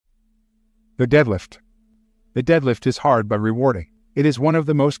The deadlift. The deadlift is hard but rewarding. It is one of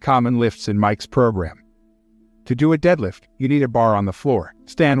the most common lifts in Mike's program. To do a deadlift, you need a bar on the floor.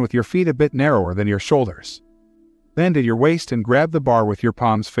 Stand with your feet a bit narrower than your shoulders. Bend at your waist and grab the bar with your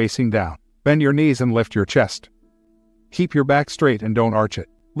palms facing down. Bend your knees and lift your chest. Keep your back straight and don't arch it.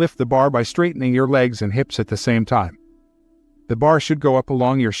 Lift the bar by straightening your legs and hips at the same time. The bar should go up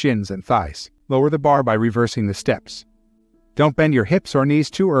along your shins and thighs. Lower the bar by reversing the steps. Don't bend your hips or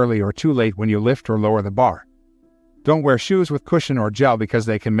knees too early or too late when you lift or lower the bar. Don't wear shoes with cushion or gel because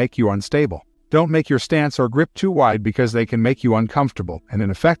they can make you unstable. Don't make your stance or grip too wide because they can make you uncomfortable and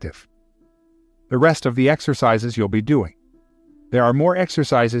ineffective. The rest of the exercises you'll be doing. There are more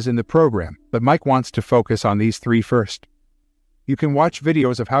exercises in the program, but Mike wants to focus on these 3 first. You can watch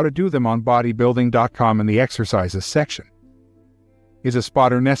videos of how to do them on bodybuilding.com in the exercises section. Is a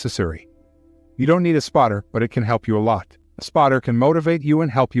spotter necessary? You don't need a spotter, but it can help you a lot. A spotter can motivate you and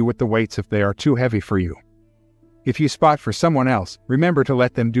help you with the weights if they are too heavy for you. If you spot for someone else, remember to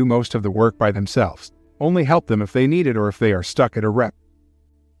let them do most of the work by themselves. Only help them if they need it or if they are stuck at a rep.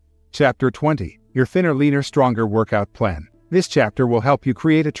 Chapter 20. Your Thinner, Leaner, Stronger Workout Plan. This chapter will help you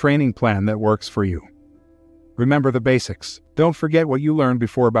create a training plan that works for you. Remember the basics. Don't forget what you learned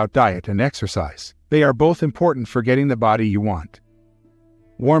before about diet and exercise. They are both important for getting the body you want.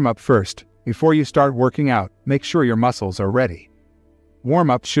 Warm up first. Before you start working out, make sure your muscles are ready.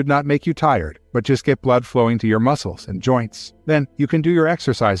 Warm-up should not make you tired, but just get blood flowing to your muscles and joints. Then, you can do your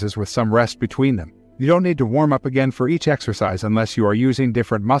exercises with some rest between them. You don't need to warm up again for each exercise unless you are using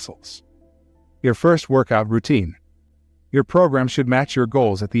different muscles. Your first workout routine. Your program should match your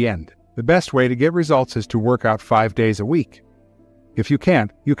goals at the end. The best way to get results is to work out 5 days a week. If you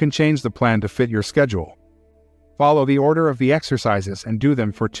can't, you can change the plan to fit your schedule. Follow the order of the exercises and do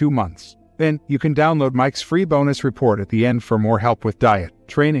them for 2 months. Then, you can download Mike's free bonus report at the end for more help with diet,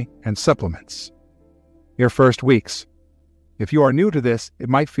 training, and supplements. Your first weeks. If you are new to this, it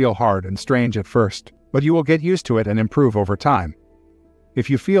might feel hard and strange at first, but you will get used to it and improve over time.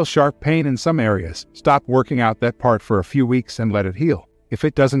 If you feel sharp pain in some areas, stop working out that part for a few weeks and let it heal. If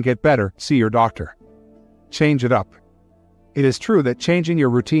it doesn't get better, see your doctor. Change it up. It is true that changing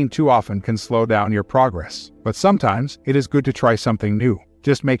your routine too often can slow down your progress, but sometimes it is good to try something new.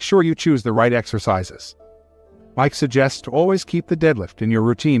 Just make sure you choose the right exercises. Mike suggests to always keep the deadlift in your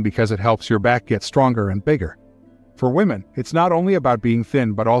routine because it helps your back get stronger and bigger. For women, it's not only about being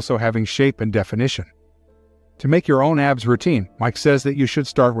thin but also having shape and definition. To make your own abs routine, Mike says that you should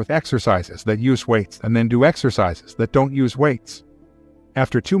start with exercises that use weights and then do exercises that don't use weights.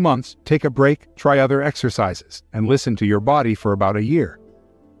 After 2 months, take a break, try other exercises, and listen to your body for about a year.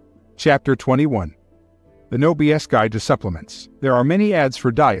 Chapter 21. The No BS Guide to Supplements. There are many ads for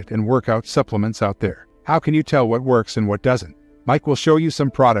diet and workout supplements out there. How can you tell what works and what doesn't? Mike will show you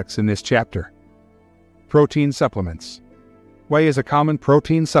some products in this chapter. Protein supplements. Whey is a common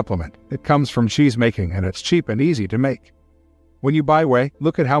protein supplement. It comes from cheese making and it's cheap and easy to make. When you buy whey,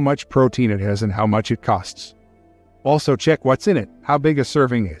 look at how much protein it has and how much it costs. Also check what's in it, how big a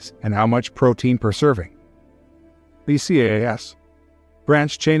serving is, and how much protein per serving. BCAAs.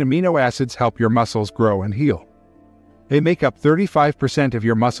 Branched-chain amino acids help your muscles grow and heal. They make up 35% of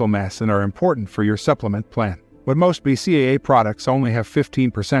your muscle mass and are important for your supplement plan, but most BCAA products only have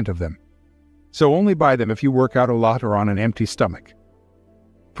 15% of them. So only buy them if you work out a lot or on an empty stomach.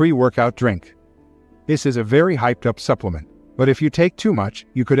 Pre-workout drink. This is a very hyped-up supplement, but if you take too much,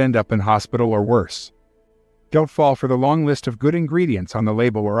 you could end up in hospital or worse. Don't fall for the long list of good ingredients on the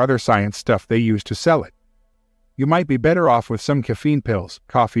label or other science stuff they use to sell it. You might be better off with some caffeine pills,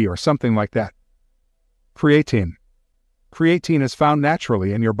 coffee, or something like that. Creatine. Creatine is found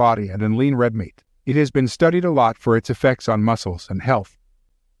naturally in your body and in lean red meat. It has been studied a lot for its effects on muscles and health.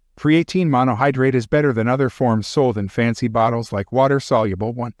 Creatine monohydrate is better than other forms sold in fancy bottles like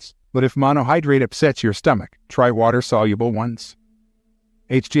water-soluble ones. But if monohydrate upsets your stomach, try water-soluble ones.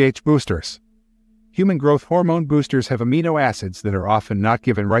 HGH boosters. Human growth hormone boosters have amino acids that are often not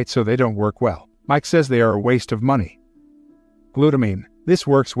given right, so they don't work well. Mike says they are a waste of money. Glutamine. This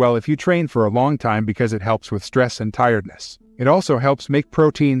works well if you train for a long time because it helps with stress and tiredness. It also helps make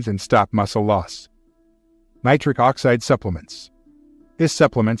proteins and stop muscle loss. Nitric oxide supplements. This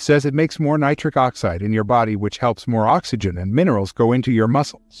supplement says it makes more nitric oxide in your body, which helps more oxygen and minerals go into your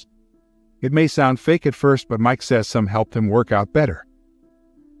muscles. It may sound fake at first, but Mike says some help them work out better.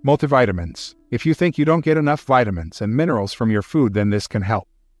 Multivitamins. If you think you don't get enough vitamins and minerals from your food, then this can help.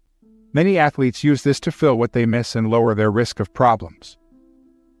 Many athletes use this to fill what they miss and lower their risk of problems.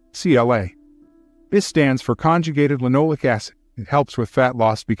 CLA. This stands for conjugated linoleic acid. It helps with fat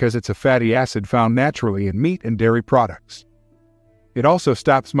loss because it's a fatty acid found naturally in meat and dairy products. It also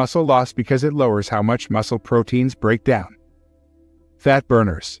stops muscle loss because it lowers how much muscle proteins break down. Fat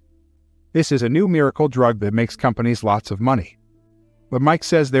burners. This is a new miracle drug that makes companies lots of money. But Mike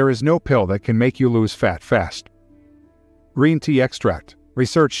says there is no pill that can make you lose fat fast. Green tea extract.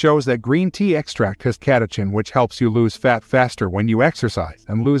 Research shows that green tea extract has catechin, which helps you lose fat faster when you exercise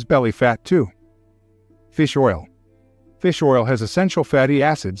and lose belly fat too. Fish oil. Fish oil has essential fatty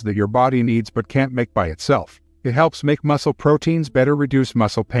acids that your body needs but can't make by itself. It helps make muscle proteins better, reduce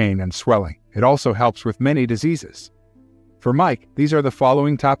muscle pain and swelling. It also helps with many diseases. For Mike, these are the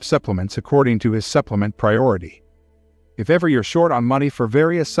following top supplements according to his supplement priority. If ever you're short on money for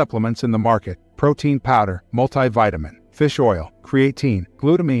various supplements in the market: protein powder, multivitamin, fish oil, creatine,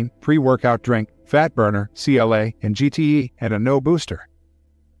 glutamine, pre-workout drink, fat burner, CLA, and GTE, and a no booster,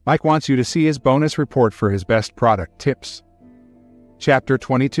 Mike wants you to see his bonus report for his best product tips. Chapter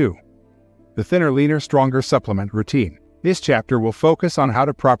 22. The Thinner, Leaner, Stronger Supplement Routine. This chapter will focus on how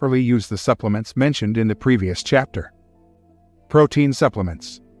to properly use the supplements mentioned in the previous chapter. Protein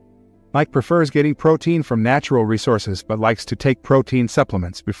supplements. Mike prefers getting protein from natural resources but likes to take protein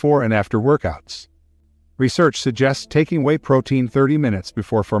supplements before and after workouts. Research suggests taking whey protein 30 minutes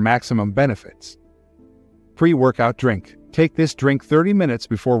before for maximum benefits. Pre-workout drink. Take this drink 30 minutes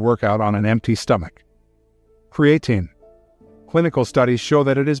before workout on an empty stomach. Creatine. Clinical studies show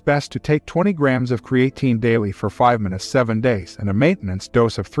that it is best to take 20 grams of creatine daily for 5 7 days and a maintenance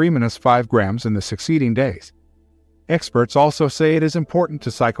dose of 3 5 grams in the succeeding days. Experts also say it is important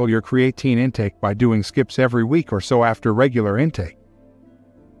to cycle your creatine intake by doing skips every week or so after regular intake.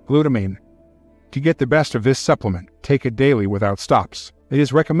 Glutamine. To get the best of this supplement, take it daily without stops. It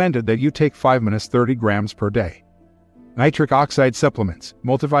is recommended that you take 5-30 grams per day. Nitric oxide supplements,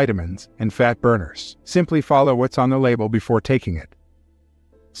 multivitamins, and fat burners. Simply follow what's on the label before taking it.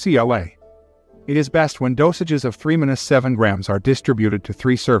 CLA. It is best when dosages of 3-7 grams are distributed to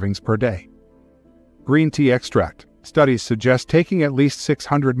 3 servings per day. Green tea extract. Studies suggest taking at least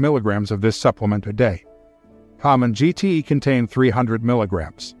 600 milligrams of this supplement a day. Common GTE contain 300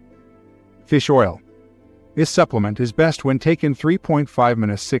 milligrams. Fish oil. This supplement is best when taken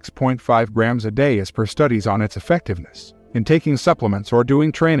 3.5-6.5 grams a day as per studies on its effectiveness. In taking supplements or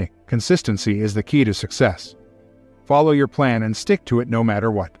doing training, consistency is the key to success. Follow your plan and stick to it no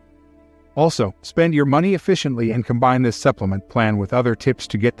matter what. Also, spend your money efficiently and combine this supplement plan with other tips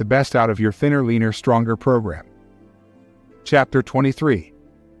to get the best out of your Thinner, Leaner, Stronger program. Chapter 23.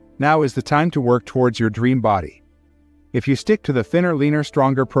 Now is the time to work towards your dream body. If you stick to the Thinner, Leaner,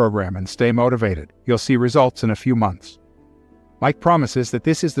 Stronger program and stay motivated, you'll see results in a few months. Mike promises that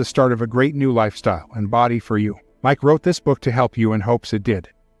this is the start of a great new lifestyle and body for you. Mike wrote this book to help you and hopes it did.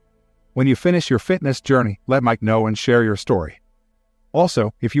 When you finish your fitness journey, let Mike know and share your story.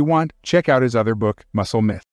 Also, if you want, check out his other book, Muscle Myth.